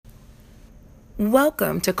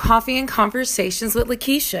Welcome to Coffee and Conversations with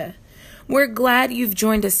Lakeisha. We're glad you've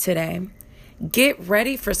joined us today. Get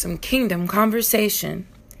ready for some kingdom conversation.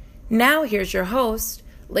 Now here's your host,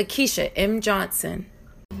 Lakeisha M. Johnson.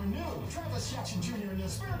 Travis Jackson Jr. and the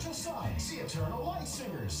Spiritual Sons, the Eternal Light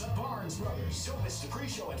Singers, the Barnes Brothers. Don't miss the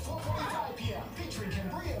pre-show at 4:45 p.m. featuring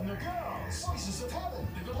Cambria and the Girls, Voices of Heaven,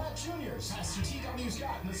 the Gillette Juniors, Pastor T.W.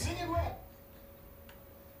 Scott, and the Singing Red.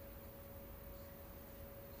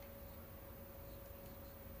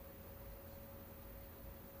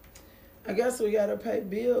 I guess we gotta pay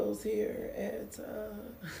bills here at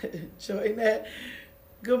Joynette.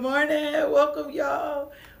 Good morning, welcome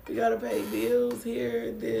y'all. We gotta pay bills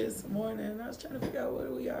here this morning. I was trying to figure out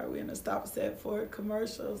where we are. We're in a stop set for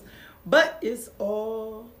commercials, but it's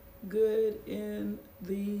all good in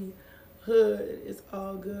the hood. It's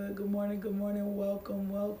all good. Good morning, welcome,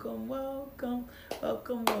 welcome, welcome,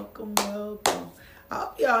 welcome, welcome, welcome. I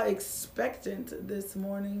hope y'all expectant this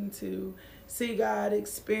morning to see God,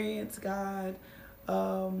 experience God,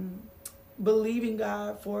 believing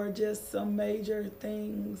God for just some major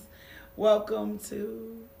things. Welcome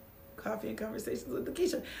to Coffee and Conversations with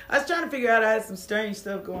Lakeisha. I was trying to figure out, I had some strange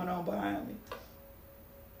stuff going on behind me.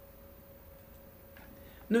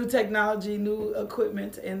 New technology, new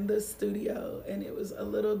equipment in the studio, and it was a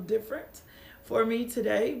little different for me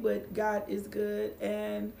today, but God is good,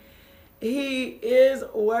 and He is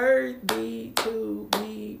worthy to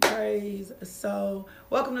be praised. So,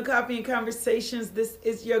 welcome to Coffee and Conversations. This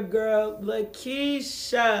is your girl,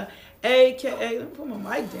 Lakeisha, a.k.a., let me put my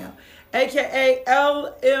mic down, a.k.a.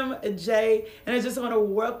 LMJ, and I just want to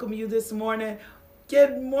welcome you this morning.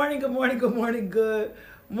 Good morning, good morning, good morning, good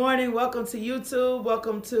morning. Welcome to YouTube.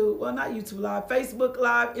 Welcome to, well, not YouTube Live, Facebook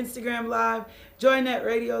Live, Instagram Live, Joynette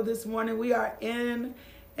Radio this morning. We are in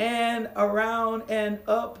and around and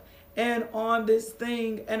up and on this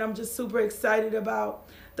thing, and I'm just super excited about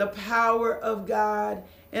the power of God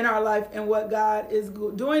in our life and what God is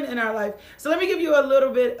doing in our life. So let me give you a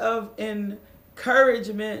little bit of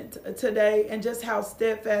encouragement today, and just how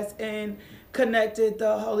steadfast and connected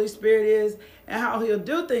the Holy Spirit is and how He'll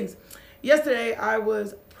do things. Yesterday I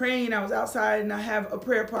was praying. I was outside, and I have a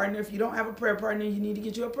prayer partner. If you don't have a prayer partner, you need to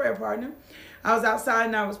get you a prayer partner. I was outside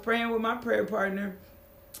and I was praying with my prayer partner,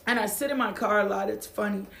 and I sit in my car a lot. It's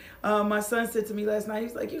funny. My son said to me last night, he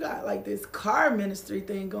was like, you got like this car ministry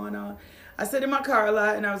thing going on. I sit in my car a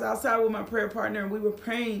lot, and I was outside with my prayer partner, and we were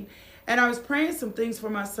praying. And I was praying some things for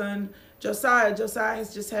my son, Josiah. Josiah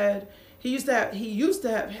has just had, he used to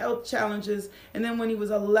have health challenges. And then when he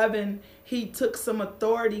was 11, he took some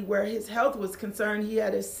authority where his health was concerned. He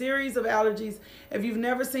had a series of allergies. If you've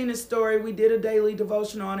never seen his story, we did a daily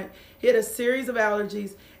devotion on it. He had a series of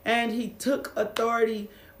allergies, and he took authority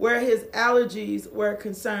where his allergies were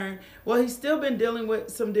concerned. Well, he's still been dealing with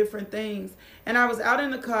some different things. And I was out in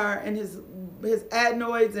the car, and his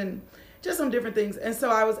adenoids and just some different things. And so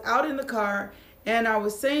I was out in the car, and I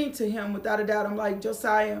was saying to him, without a doubt, I'm like,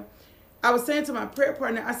 Josiah, I was saying to my prayer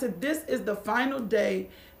partner, I said, this is the final day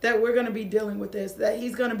that we're going to be dealing with this, that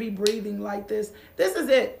he's going to be breathing like this. This is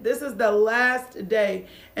it. This is the last day.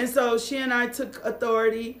 And so she and I took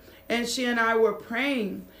authority, and she and I were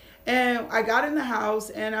praying. And I got in the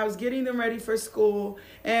house, and I was getting them ready for school.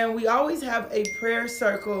 And we always have a prayer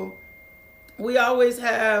circle. We always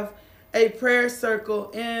have a prayer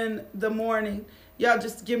circle in the morning. Y'all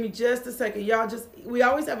just give me just a second. We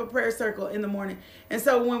always have a prayer circle in the morning. And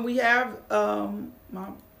so when we have, that's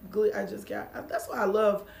why I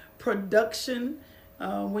love production.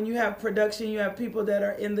 When you have production, you have people that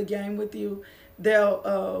are in the game with you.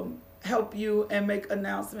 They'll help you and make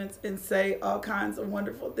announcements and say all kinds of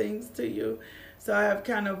wonderful things to you. So I have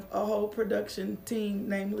kind of a whole production team,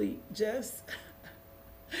 namely Jess.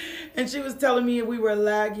 And she was telling me we were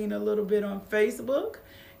lagging a little bit on Facebook.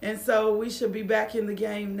 And so we should be back in the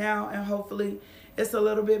game now, and hopefully it's a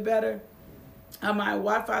little bit better. My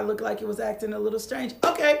Wi-Fi looked like it was acting a little strange.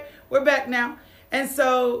 Okay, we're back now. And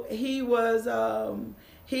so he was,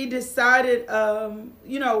 he decided,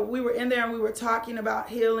 we were in there and we were talking about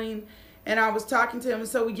healing, and I was talking to him. And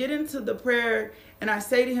so we get into the prayer, and I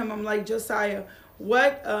say to him, I'm like, Josiah,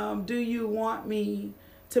 what do you want me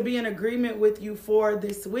to be in agreement with you for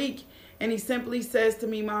this week? And he simply says to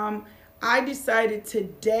me, Mom, I decided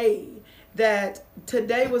today that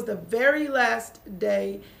today was the very last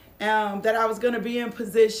day that I was going to be in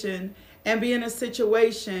position and be in a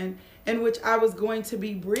situation in which I was going to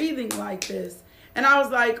be breathing like this. And I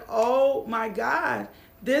was like, oh my God,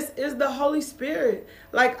 This is the Holy Spirit.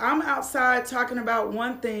 Like, I'm outside talking about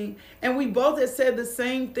one thing, and we both had said the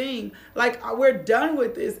same thing. Like, we're done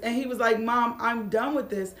with this. And he was like, Mom, I'm done with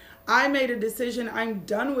this. I made a decision. I'm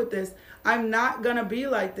done with this. I'm not going to be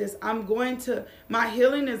like this. My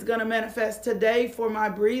healing is going to manifest today for my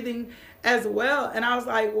breathing as well. And I was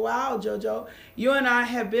like, wow, JoJo, you and I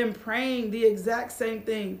have been praying the exact same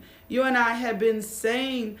thing. You and I have been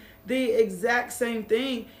saying the exact same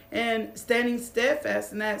thing and standing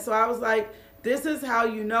steadfast in that. So I was like, this is how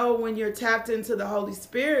you know when you're tapped into the Holy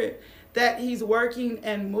Spirit, that he's working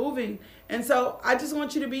and moving. And so I just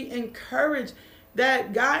want you to be encouraged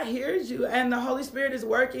that God hears you and the Holy Spirit is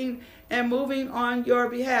working and moving on your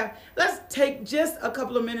behalf. Let's take just a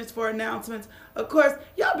couple of minutes for announcements. Of course,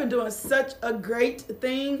 y'all been doing such a great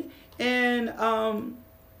thing in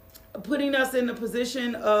putting us in the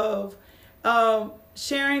position of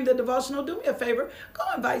sharing the devotional. Do me a favor, go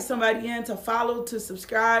invite somebody in to follow, to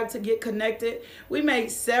subscribe, to get connected. We made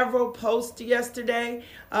several posts yesterday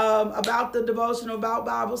about the devotional, about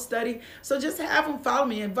Bible study. So just have them follow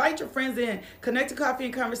me. Invite your friends in. Connect to Coffee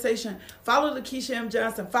and Conversation. Follow Lakeisha M.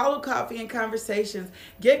 Johnson. Follow Coffee and Conversations.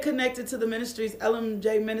 Get connected to the ministries,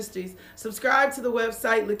 LMJ Ministries. Subscribe to the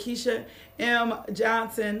website,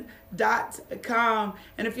 LakeishaMJohnson.com.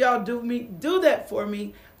 And if y'all do that for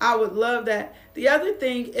me, I would love that. The other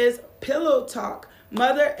thing is Pillow Talk.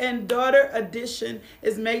 Mother and Daughter Edition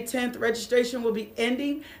is May 10th. Registration will be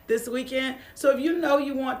ending this weekend. So if you know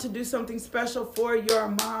you want to do something special for your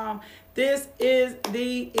mom, this is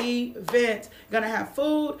the event. Gonna have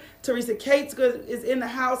food. Teresa Cates is in the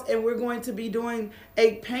house, and we're going to be doing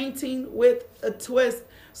a painting with a twist.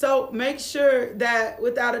 So make sure that,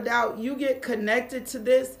 without a doubt, you get connected to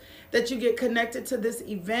this, that you get connected to this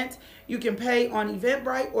event. You can pay on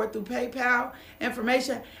Eventbrite or through PayPal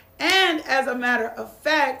information. And as a matter of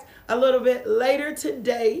fact, a little bit later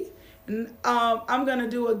today, I'm going to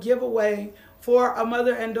do a giveaway for a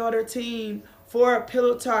mother and daughter team for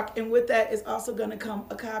Pillow Talk. And with that is also going to come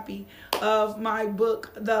a copy of my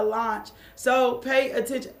book, The Launch. So pay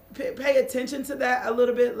attention to that a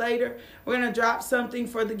little bit later. We're going to drop something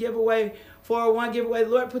for the giveaway, for one giveaway.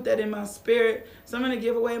 The Lord put that in my spirit. So I'm going to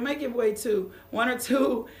give away, I may give away two, one or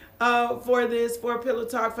two for Pillow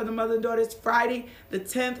Talk for the mother and daughters. Friday the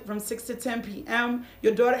 10th from 6 to 10 p.m.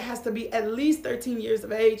 Your daughter has to be at least 13 years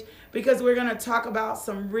of age, because we're going to talk about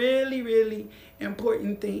some really, really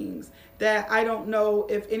important things that I don't know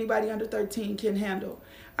if anybody under 13 can handle.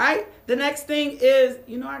 All right, the next thing is,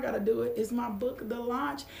 I got to do it, is my book, The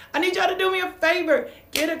Launch. I need y'all to do me a favor.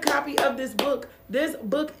 Get a copy of this book. This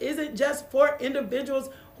book isn't just for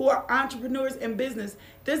individuals who are entrepreneurs in business.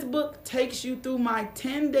 This book takes you through my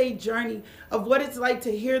 10-day journey of what it's like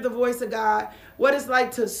to hear the voice of God, what it's like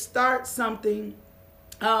to start something,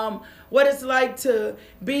 what it's like to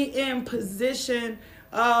be in position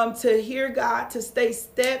to hear God, to stay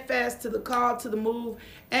steadfast to the call, to the move,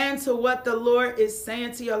 and to what the Lord is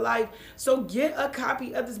saying to your life. So get a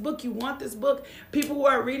copy of this book. You want this book. People who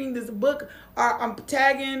are reading this book are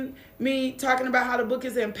tagging me, talking about how the book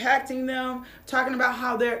is impacting them, talking about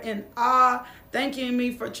how they're in awe, thanking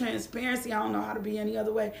me for transparency. I don't know how to be any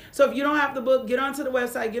other way. So if you don't have the book, get onto the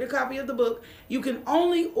website, get a copy of the book. You can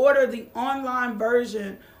only order the online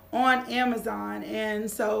version on Amazon.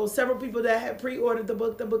 And so several people that have pre-ordered the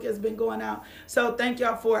book has been going out. So thank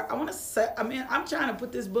y'all for it. I'm trying to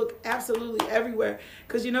put this book absolutely everywhere,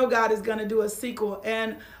 because God is going to do a sequel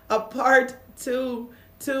and a part 2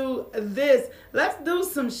 to this. Let's do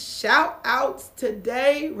some shout outs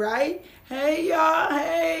today, right? Hey y'all,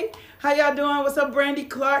 hey, how y'all doing? What's up, Brandy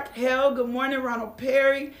Clark? Hell, good morning, Ronald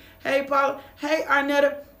Perry. Hey, Paula. Hey,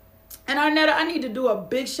 Arnetta. And Arnetta, I need to do a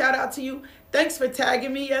big shout out to you. Thanks for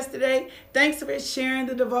tagging me yesterday. Thanks for sharing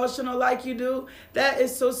the devotional like you do. That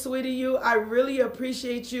is so sweet of you. I really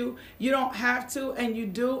appreciate you. You don't have to, and you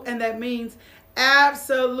do, and that means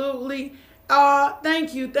absolutely.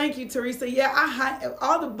 Thank you, Teresa. Yeah,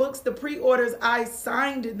 all the books, the pre-orders, I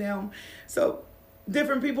signed them. So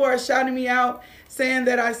different people are shouting me out, saying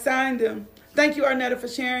that I signed them. Thank you, Arnetta, for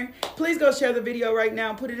sharing. Please go share the video right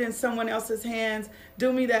now. Put it in someone else's hands.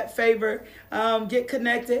 Do me that favor. Get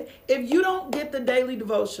connected. If you don't get the daily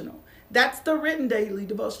devotional, that's the written daily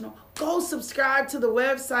devotional, go subscribe to the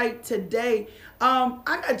website today. I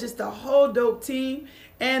got just a whole dope team,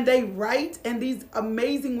 and they write, and these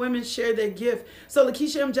amazing women share their gift. So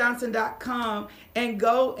LakeishaMJohnson.com, and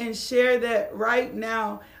go and share that right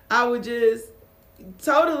now. I would just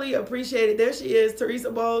totally appreciate it. There she is,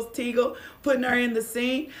 Teresa Bowles Teagle, putting her in the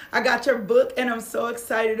scene. I got your book, and I'm so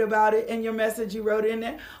excited about it, and your message you wrote in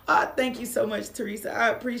there. Thank you so much, Teresa. I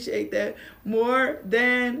appreciate that more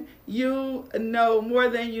than you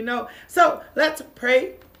know. So let's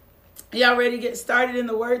pray. Y'all ready to get started in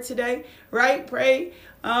the word today, right? Pray,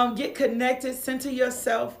 get connected, center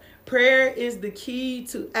yourself, prayer is the key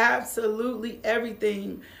to absolutely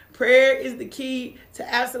everything. Prayer is the key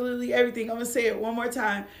to absolutely everything. I'm going to say it one more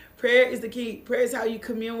time. Prayer is the key. Prayer is how you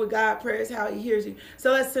commune with God. Prayer is how he hears you.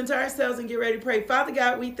 So let's center ourselves and get ready to pray. Father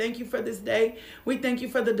God, we thank you for this day. We thank you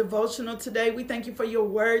for the devotional today. We thank you for your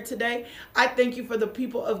word today. I thank you for the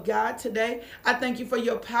people of God today. I thank you for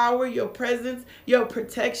your power, your presence, your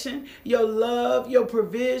protection, your love, your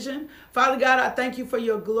provision. Father God, I thank you for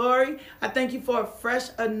your glory. I thank you for a fresh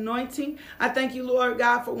anointing. I thank you, Lord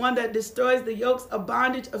God, for one that destroys the yokes of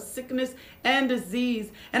bondage, of sickness and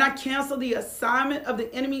disease. And I cancel the assignment of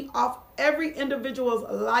the enemy off every individual's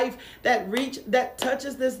life that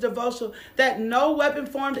touches this devotional, that no weapon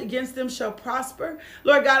formed against them shall prosper.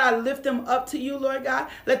 Lord God, I lift them up to you, Lord God.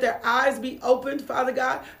 Let their eyes be opened, Father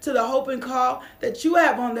God, to the hope and call that you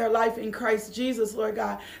have on their life in Christ Jesus, Lord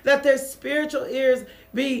God. Let their spiritual ears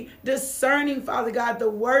be discerning, Father God, the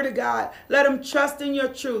word of God. Let them trust in your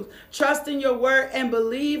truth, trust in your word, and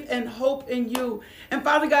believe and hope in you. And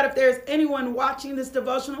Father God, if there's anyone watching this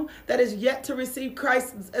devotional that is yet to receive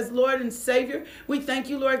Christ as Lord and Savior, we thank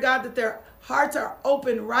you, Lord God, that their hearts are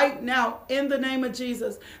open right now in the name of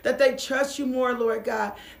Jesus, that they trust you more, Lord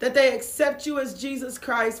God, that they accept you as Jesus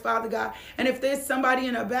Christ, Father God. And if there's somebody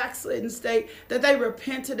in a backslidden state, that they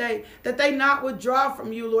repent today, that they not withdraw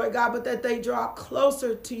from you, Lord God, but that they draw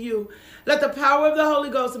closer to you. Let the power of the Holy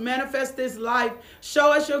Ghost manifest this life.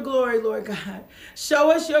 Show us your glory, Lord God. Show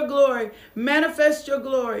us your glory. Manifest your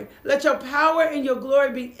glory. Let your power and your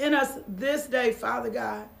glory be in us this day, Father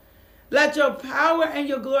God. Let your power and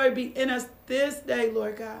your glory be in us this day,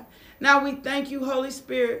 Lord God. Now we thank you, Holy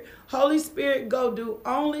Spirit. Holy Spirit, go do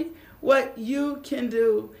only what you can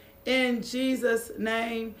do. In Jesus'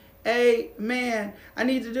 name, amen. I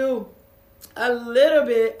need to do a little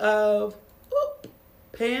bit of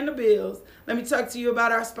paying the bills. Let me talk to you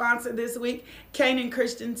about our sponsor this week, Canaan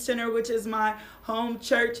Christian Center, which is my home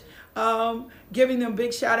church. Giving them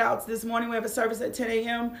big shout outs this morning. We have a service at 10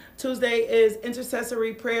 a.m. Tuesday is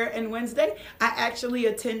intercessory prayer, and Wednesday I actually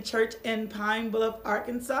attend church in Pine Bluff,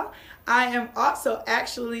 Arkansas. I am also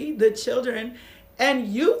actually the children and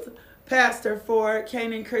youth pastor for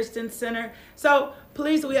Canaan Christian Center. So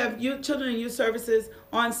please, we have children and youth services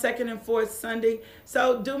on 2nd and 4th Sunday.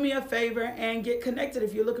 So do me a favor and get connected.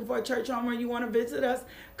 If you're looking for a church home or you want to visit us,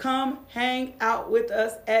 come hang out with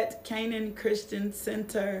us at Canaan Christian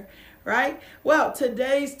Center. Right? Well,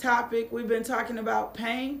 today's topic, we've been talking about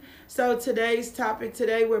pain. So today's topic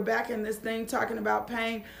today, we're back in this thing talking about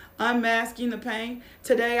pain, unmasking the pain.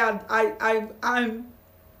 Today, I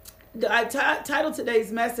titled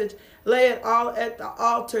today's message, Lay It All at the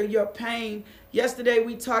Altar, Your Pain. Yesterday,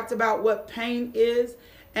 we talked about what pain is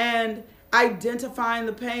and identifying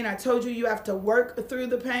the pain. I told you have to work through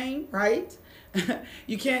the pain, right?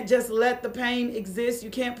 You can't just let the pain exist. You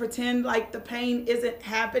can't pretend like the pain isn't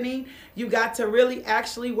happening. You got to really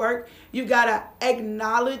actually work. You got to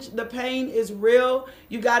acknowledge the pain is real.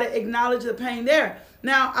 You got to acknowledge the pain there.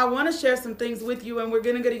 Now, I want to share some things with you, and we're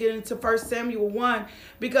going to get into 1 Samuel 1,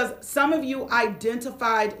 because some of you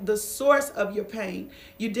identified the source of your pain.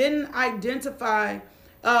 You didn't identify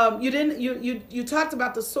you talked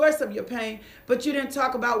about the source of your pain, but you didn't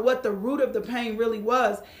talk about what the root of the pain really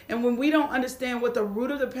was. And when we don't understand what the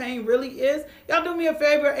root of the pain really is, y'all do me a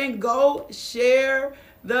favor and go share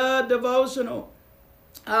the devotional.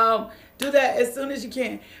 Do that as soon as you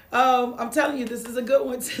can. I'm telling you, this is a good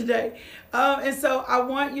one today. And so I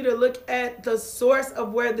want you to look at the source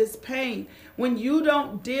of where this pain, when you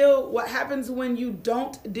don't deal, what happens when you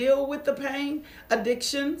don't deal with the pain,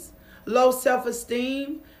 addictions, low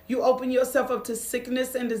self-esteem, you open yourself up to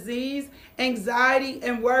sickness and disease, anxiety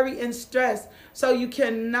and worry and stress. So you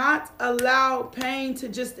cannot allow pain to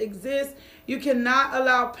just exist. You cannot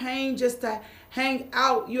allow pain just to hang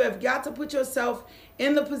out. You have got to put yourself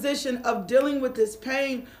in the position of dealing with this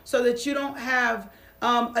pain so that you don't have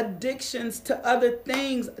addictions to other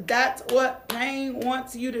things. That's what pain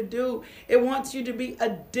wants you to do. It wants you to be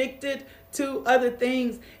addicted to other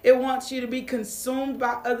things. It wants you to be consumed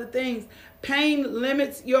by other things. Pain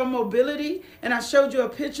limits your mobility, and I showed you a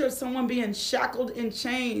picture of someone being shackled in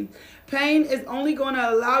chains. Pain is only going to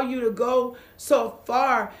allow you to go so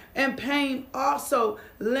far, and pain also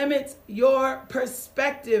limits your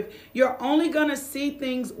perspective. You're only going to see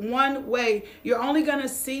things one way. You're only going to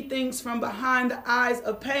see things from behind the eyes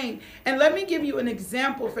of pain. And let me give you an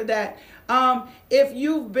example for that. If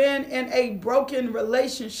you've been in a broken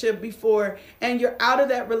relationship before and you're out of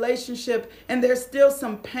that relationship and there's still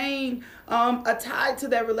some pain tied to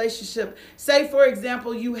that relationship. Say, for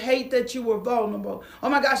example, you hate that you were vulnerable. Oh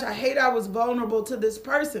my gosh, I hate I was vulnerable to this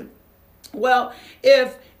person. Well,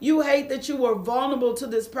 if you hate that you were vulnerable to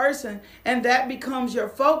this person and that becomes your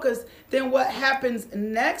focus, then what happens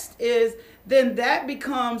next is then that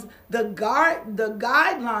becomes the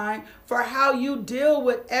guideline for how you deal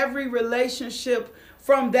with every relationship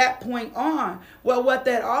from that point on. Well, what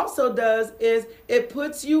that also does is it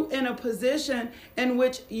puts you in a position in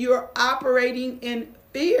which you're operating in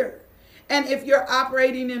fear. And if you're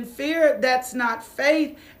operating in fear, that's not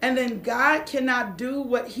faith. And then God cannot do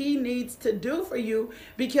what he needs to do for you,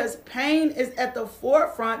 because pain is at the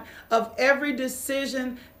forefront of every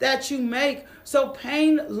decision that you make. So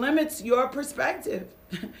pain limits your perspective.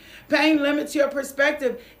 Pain limits your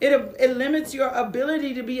perspective. It limits your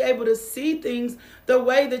ability to be able to see things the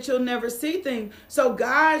way that you'll never see things. So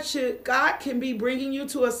God can be bringing you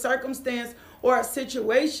to a circumstance or a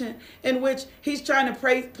situation in which he's trying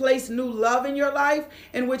to place new love in your life,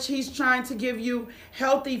 in which he's trying to give you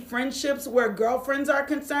healthy friendships where girlfriends are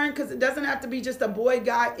concerned, because it doesn't have to be just a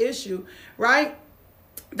boy-guy issue, right?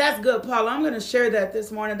 That's good, Paula. I'm going to share that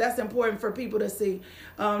this morning. That's important for people to see.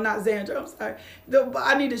 Not Xandra, I'm sorry.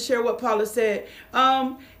 I need to share what Paula said.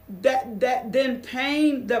 Then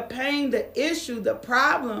pain, the issue, the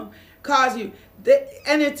problem cause you.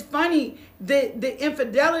 And it's funny, the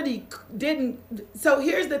infidelity didn't. So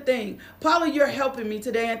here's the thing. Paula, you're helping me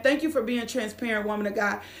today, and thank you for being transparent, woman of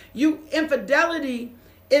God. Infidelity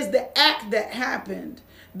is the act that happened.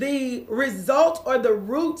 The result or the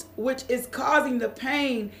root which is causing the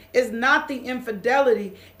pain is not the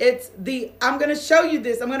infidelity. I'm going to show you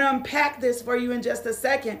this. I'm going to unpack this for you in just a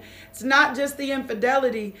second. It's not just the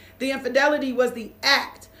infidelity. The infidelity was the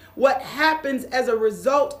act. What happens as a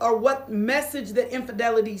result, or what message the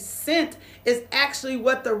infidelity sent, is actually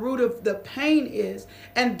what the root of the pain is.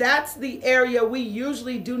 And that's the area we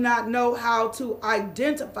usually do not know how to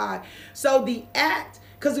identify. So the act,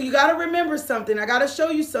 because you got to remember something. I got to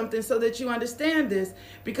show you something so that you understand this,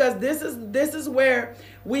 because this is where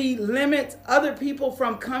we limit other people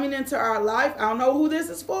from coming into our life. I don't know who this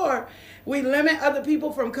is for. We limit other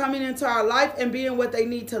people from coming into our life and being what they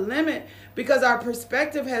need to limit, because our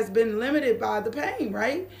perspective has been limited by the pain,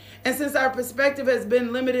 right? And since our perspective has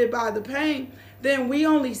been limited by the pain, then we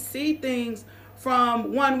only see things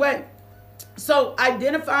from one way. So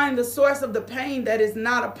identifying the source of the pain that is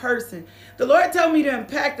not a person. The Lord told me to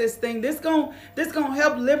unpack this thing. This gonna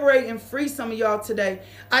help liberate and free some of y'all today.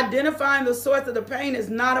 Identifying the source of the pain is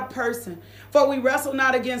not a person. For we wrestle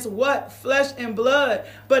not against what? Flesh and blood,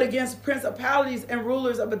 but against principalities and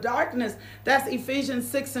rulers of the darkness. That's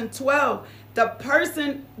Ephesians 6:12. The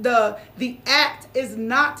person, the act is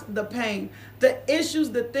not the pain. The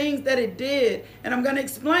issues, the things that it did, and I'm going to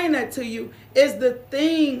explain that to you, is the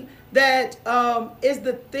thing that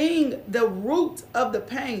the root of the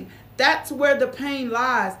pain. That's where the pain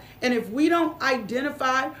lies. And if we don't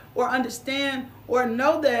identify or understand or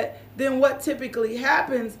know that, then what typically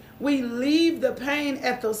happens, we leave the pain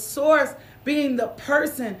at the source being the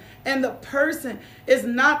person, and the person is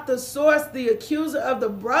not the source. The accuser of the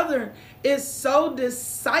brethren is so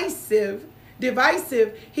divisive.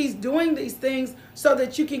 He's doing these things so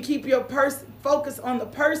that you can keep your focus on the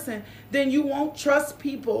person. Then you won't trust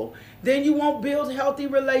people. Then you won't build healthy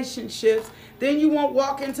relationships. Then you won't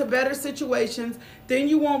walk into better situations. Then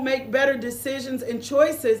you won't make better decisions and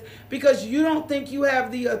choices, because you don't think you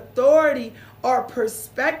have the authority or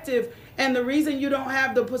perspective. And the reason you don't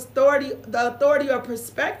have the authority or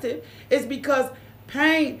perspective is because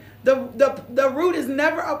pain, the root is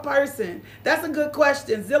never a person. That's a good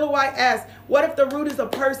question. Zilla White asks, what if the root is a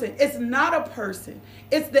person? It's not a person.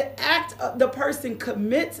 It's the act the person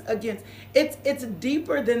commits against. It's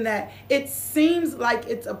deeper than that. It seems like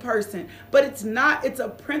it's a person, but it's not. It's a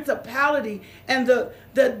principality. And the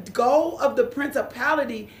goal of the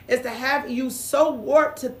principality is to have you so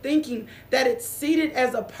warped to thinking that it's seated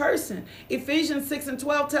as a person. Ephesians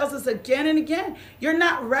 6:12 tells us again and again, you're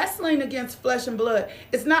not wrestling against flesh and blood.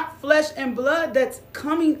 It's not flesh and blood that's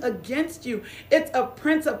coming against you. It's a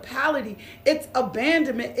principality. It's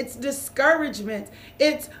abandonment. It's discouragement.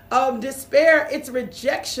 It's despair. It's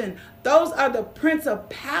rejection. Those are the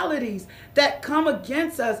principalities that come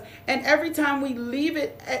against us. And every time we leave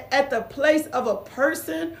it at the place of a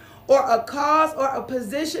person or a cause or a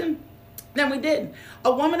position, then we didn't.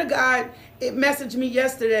 A woman of God, it messaged me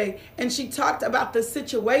yesterday, and she talked about the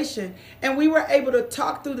situation, and we were able to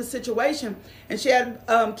talk through the situation. And she had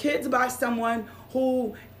kids by someone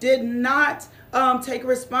who did not take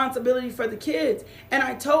responsibility for the kids. And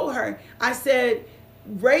I told her, I said,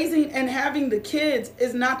 raising and having the kids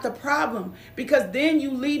is not the problem, because then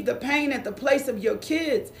you leave the pain at the place of your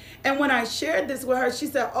kids. And when I shared this with her, she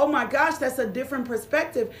said, oh my gosh, that's a different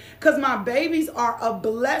perspective, because my babies are a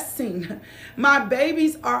blessing. My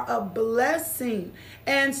babies are a blessing.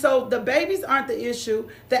 And so the babies aren't the issue.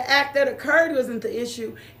 The act that occurred wasn't the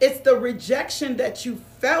issue. It's the rejection that you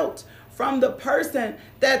felt from the person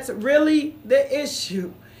that's really the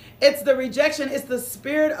issue. It's the rejection. It's the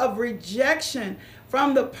spirit of rejection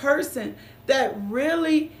from the person that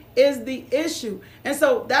really is the issue. And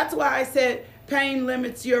so that's why I said pain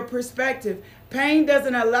limits your perspective. Pain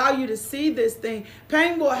doesn't allow you to see this thing.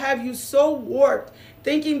 Pain will have you so warped,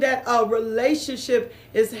 thinking that a relationship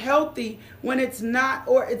is healthy when it's not,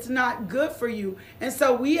 or it's not good for you. And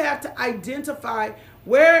so we have to identify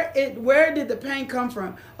where did the pain come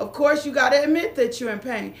from. Of course, you got to admit that you're in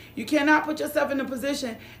pain. You cannot put yourself in a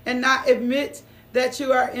position and not admit that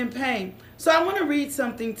you are in pain. So I want to read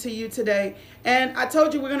something to you today. And I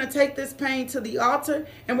told you we're going to take this pain to the altar,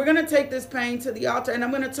 and we're going to take this pain to the altar. And I'm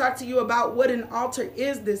going to talk to you about what an altar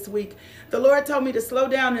is this week. The Lord told me to slow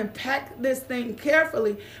down and pack this thing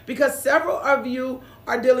carefully, because several of you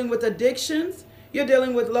are dealing with addictions. You're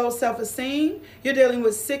dealing with low self-esteem. You're dealing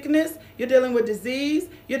with sickness. You're dealing with disease.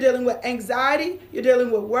 You're dealing with anxiety. You're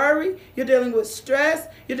dealing with worry. You're dealing with stress.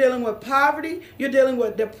 You're dealing with poverty. You're dealing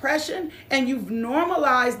with depression. And you've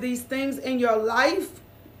normalized these things in your life.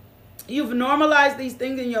 You've normalized these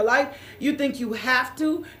things in your life. You think you have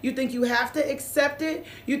to. You think you have to accept it.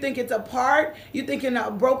 You think it's a part. You think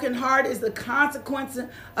a broken heart is the consequence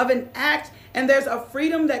of an act. And there's a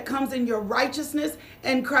freedom that comes in your righteousness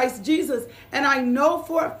in Christ Jesus. And I know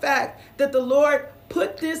for a fact that the Lord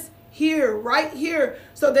put this here, right here,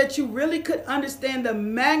 so that you really could understand the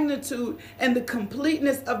magnitude and the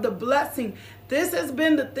completeness of the blessing. This has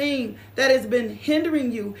been the thing that has been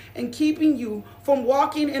hindering you and keeping you from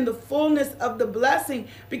walking in the fullness of the blessing,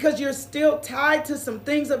 because you're still tied to some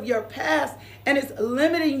things of your past, and it's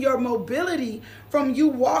limiting your mobility from you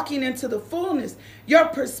walking into the fullness. Your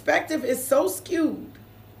perspective is so skewed.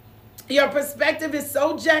 Your perspective is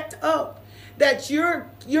so jacked up that you're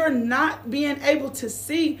not being able to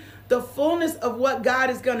see the fullness of what God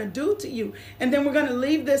is going to do to you. And then we're going to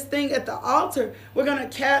leave this thing at the altar. We're going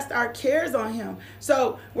to cast our cares on him.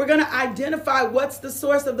 So we're going to identify what's the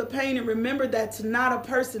source of the pain, and remember that's not a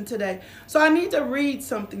person today. So I need to read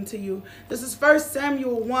something to you. This is 1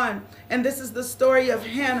 Samuel 1, and this is the story of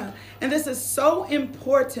Hannah. And this is so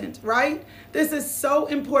important, right? This is so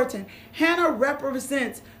important. Hannah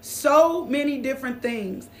represents so many different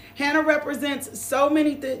things. Hannah represents so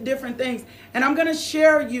many different things. And I'm going to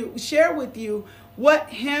share with you what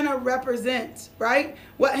Hannah represents, right?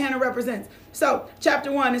 What Hannah represents. So,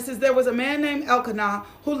 chapter 1, it says, there was a man named Elkanah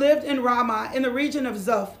who lived in Ramah in the region of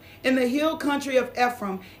Zuph, in the hill country of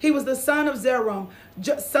Ephraim. He was the son of Zeram,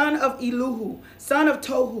 son of Elihu, son of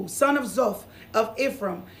Tohu, son of Zoph of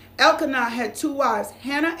Ephraim. Elkanah had two wives,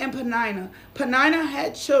 Hannah and Peninnah. Peninnah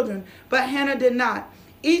had children, but Hannah did not.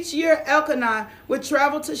 Each year Elkanah would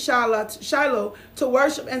travel to Shiloh to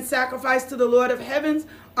worship and sacrifice to the Lord of heaven's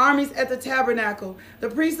armies at the tabernacle. The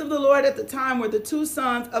priests of the Lord at the time were the two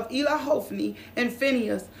sons of Eli, Hophni and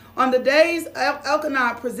Phinehas. On the days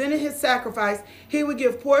Elkanah presented his sacrifice, he would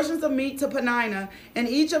give portions of meat to Peninnah and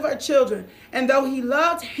each of her children. And though he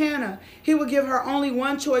loved Hannah, he would give her only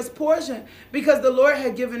one choice portion, because the Lord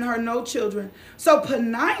had given her no children. So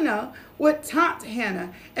Peninnah would taunt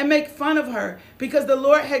Hannah and make fun of her, because the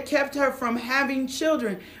Lord had kept her from having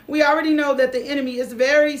children. We already know that the enemy is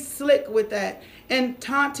very slick with that, and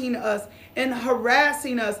taunting us and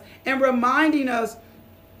harassing us and reminding us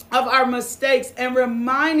of our mistakes, and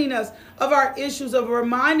reminding us of our issues, of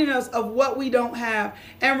reminding us of what we don't have,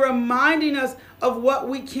 and reminding us of what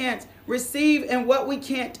we can't receive and what we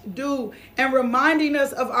can't do, and reminding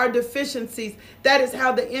us of our deficiencies. That is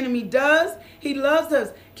how the enemy does. He loves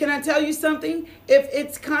us. Can I tell you something? If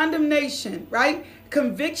it's condemnation, right?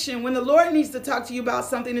 Conviction, when the Lord needs to talk to you about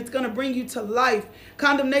something, it's going to bring you to life.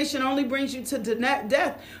 Condemnation only brings you to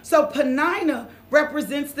death. So Peninnah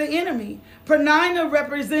represents the enemy. Peninnah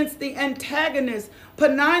represents the antagonist.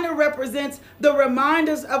 Peninnah represents the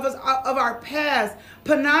reminders of us of our past.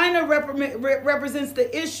 Peninnah represents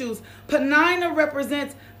the issues. Peninnah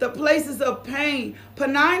represents the places of pain.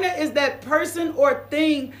 Peninnah is that person or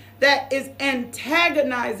thing that is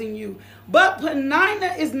antagonizing you. But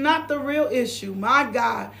Peninnah is not the real issue. My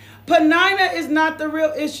God. Peninnah is not the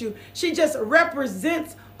real issue. She just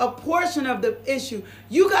represents a portion of the issue.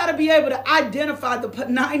 You got to be able to identify the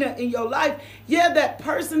Penina in your life. Yeah, that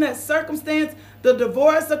person, that circumstance, the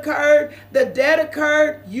divorce occurred, the debt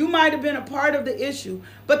occurred. You might have been a part of the issue,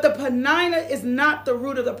 but the Penina is not the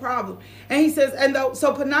root of the problem. And he says,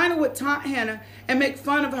 so Penina would taunt Hannah and make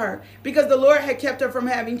fun of her because the Lord had kept her from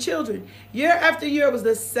having children. Year after year it was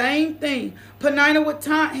the same thing. Penina would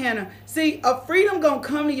taunt Hannah. See, a freedom gonna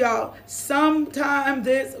come to y'all sometime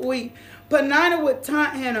this week. Penina would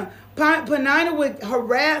taunt Hannah. Penina would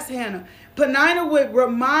harass Hannah. Penina would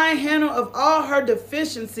remind Hannah of all her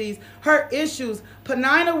deficiencies, her issues.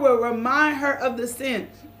 Penina would remind her of the sin.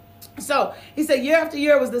 So he said year after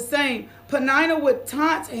year was the same. Penina would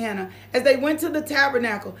taunt Hannah as they went to the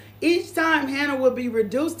tabernacle. Each time Hannah would be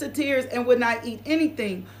reduced to tears and would not eat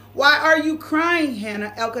anything. Why are you crying,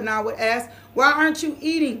 Hannah? Elkanah would ask. Why aren't you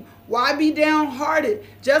eating? Why be downhearted?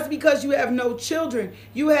 Just because you have no children,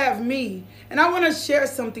 you have me. And I want to share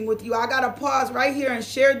something with you. I got to pause right here and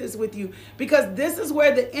share this with you because this is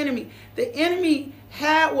where the enemy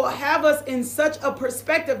will have us in such a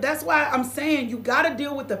perspective. That's why I'm saying you got to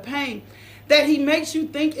deal with the pain, that he makes you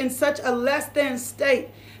think in such a less than state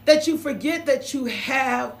that you forget that you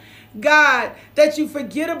have God, that you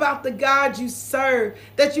forget about the God you serve,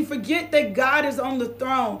 that you forget that God is on the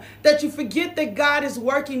throne, that you forget that God is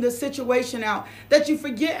working the situation out, that you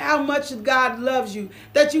forget how much God loves you,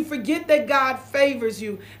 that you forget that God favors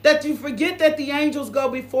you, that you forget that the angels go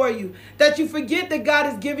before you, that you forget that God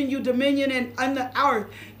is giving you dominion on the earth,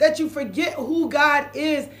 that you forget who God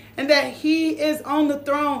is and that he is on the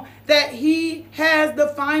throne, that he has the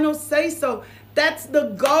final say so. That's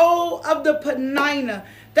the goal of the Penina.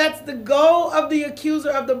 That's the goal of the accuser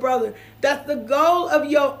of the brother. That's the goal of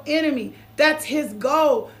your enemy. That's his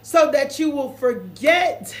goal, so that you will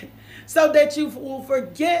forget,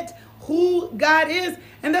 who God is.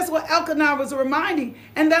 And that's what Elkanah was reminding.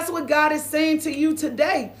 And that's what God is saying to you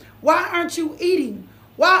today. Why aren't you eating?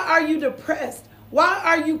 Why are you depressed? Why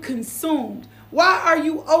are you consumed? Why are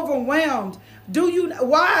you overwhelmed?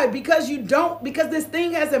 Why? Because this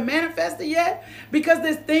thing hasn't manifested yet? Because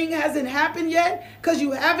this thing hasn't happened yet? Because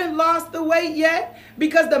you haven't lost the weight yet?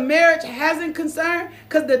 Because the marriage hasn't concerned?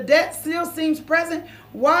 Because the debt still seems present?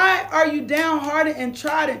 Why are you downhearted and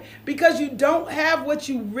trodden? Because you don't have what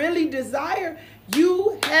you really desire?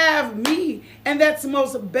 You have me, and that's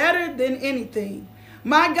most better than anything.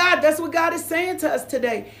 My God, that's what God is saying to us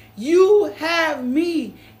today. You have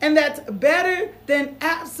me, and that's better than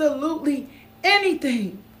absolutely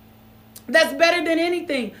anything. That's better than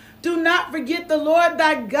anything. Do not forget the Lord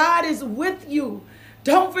thy God is with you.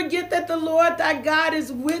 Don't forget that the Lord thy God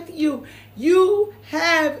is with you. You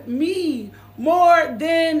have me more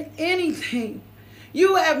than anything.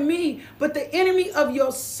 You have me, but the enemy of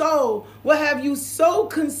your soul will have you so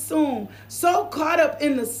consumed, so caught up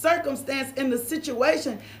in the circumstance, in the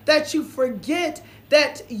situation, that you forget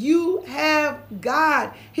that you have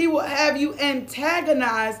God. He will have you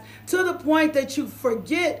antagonized to the point that you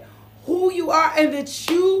forget who you are and that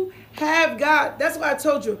you have God. That's why I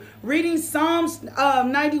told you, reading Psalms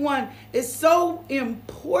 91 is so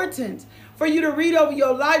important for you to read over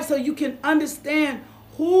your life so you can understand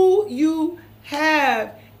who you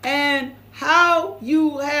have and how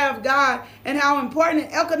you have God and how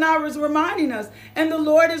important Elkanah is reminding us. And the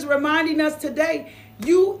Lord is reminding us today,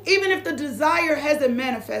 even if the desire hasn't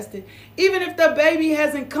manifested, even if the baby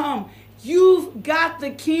hasn't come, you've got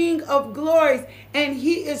the King of Glories, and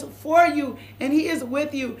he is for you, and he is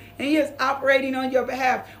with you, and he is operating on your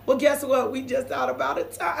behalf. Well, guess what? We just out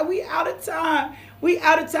of time. We out of time.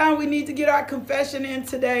 We need to get our confession in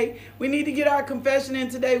today. We need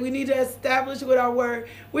to establish with our word.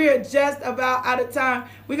 We are just about out of time.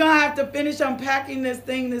 We're going to have to finish unpacking this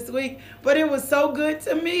thing this week, but it was so good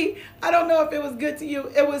to me. I don't know if it was good to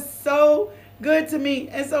you. It was so good to me.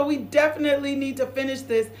 And so we definitely need to finish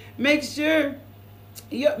this. Make sure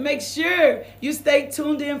you stay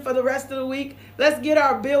tuned in for the rest of the week. Let's get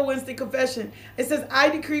our Bill Winston confession. It says, I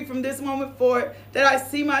decree from this moment forward that I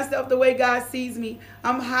see myself the way God sees me.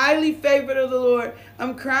 I'm highly favored of the Lord.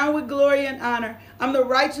 I'm crowned with glory and honor. I'm the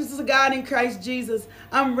righteousness of God in Christ Jesus.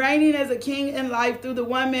 I'm reigning as a king in life through the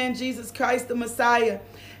one man, Jesus Christ, the Messiah.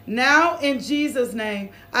 Now, in Jesus' name,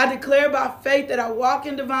 I declare by faith that I walk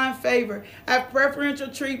in divine favor, I have preferential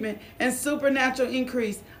treatment and supernatural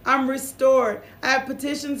increase. I'm restored. I have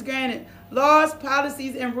petitions granted, laws,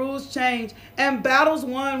 policies, and rules changed, and battles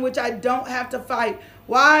won which I don't have to fight.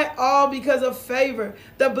 Why? All because of favor.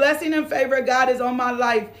 The blessing and favor of God is on my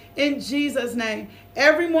life. In Jesus' name.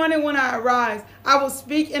 Every morning when I arise, I will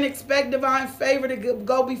speak and expect divine favor to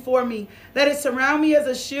go before me. Let it surround me as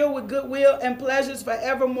a shield with goodwill and pleasures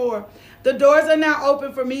forevermore. The doors are now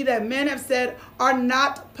open for me that men have said are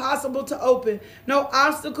not possible to open. No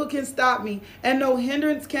obstacle can stop me, and no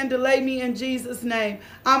hindrance can delay me in Jesus' name.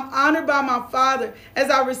 I'm honored by my Father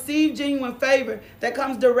as I receive genuine favor that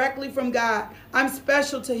comes directly from God. I'm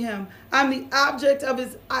special to him. I'm the object of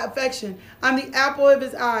his affection. I'm the apple of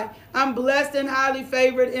his eye. I'm blessed and highly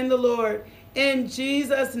favored in the Lord. In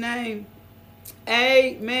Jesus' name,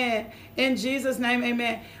 amen. In Jesus' name,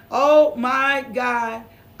 amen. Oh my God.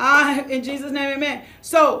 In Jesus' name, amen.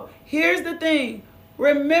 So here's the thing.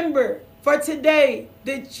 Remember for today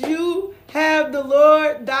that you have the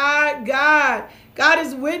Lord thy God. God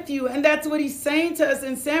is with you. And that's what he's saying to us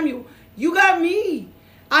in Samuel. You got me.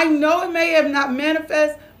 I know it may have not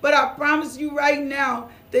manifest, but I promise you right now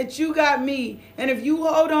that you got me. And if you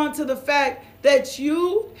hold on to the fact that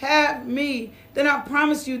you have me, then I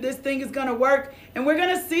promise you this thing is going to work. And we're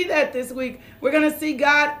going to see that this week. We're going to see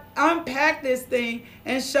God unpack this thing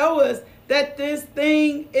and show us that this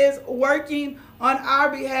thing is working on our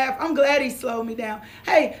behalf. I'm glad he slowed me down.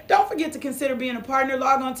 Hey, don't forget to consider being a partner.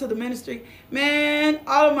 Log on to the ministry. Man,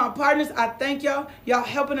 all of my partners, I thank y'all. Y'all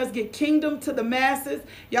helping us get kingdom to the masses.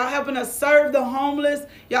 Y'all helping us serve the homeless.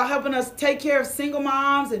 Y'all helping us take care of single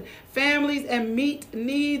moms and families and meet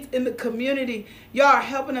needs in the community. Y'all are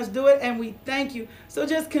helping us do it, and we thank you. So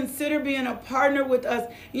just consider being a partner with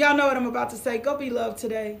us. Y'all know what I'm about to say. Go be loved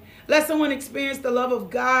today. Let someone experience the love of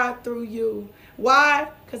God through you. Why?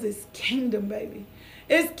 Because it's kingdom, baby.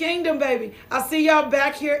 It's kingdom, baby. I'll see y'all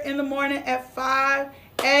back here in the morning at 5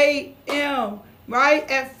 a.m., right?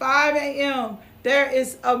 At 5 a.m. There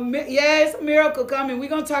is it's a miracle coming. We're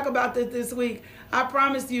going to talk about this week. I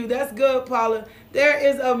promise you. That's good, Paula. There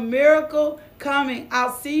is a miracle coming.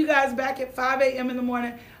 I'll see you guys back at 5 a.m. in the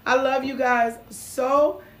morning. I love you guys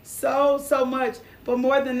so much. But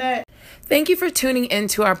more than that, thank you for tuning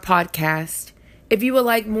into our podcast. If you would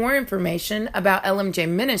like more information about LMJ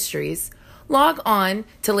Ministries, log on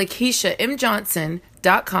to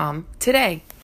LakeishaMJohnson.com today.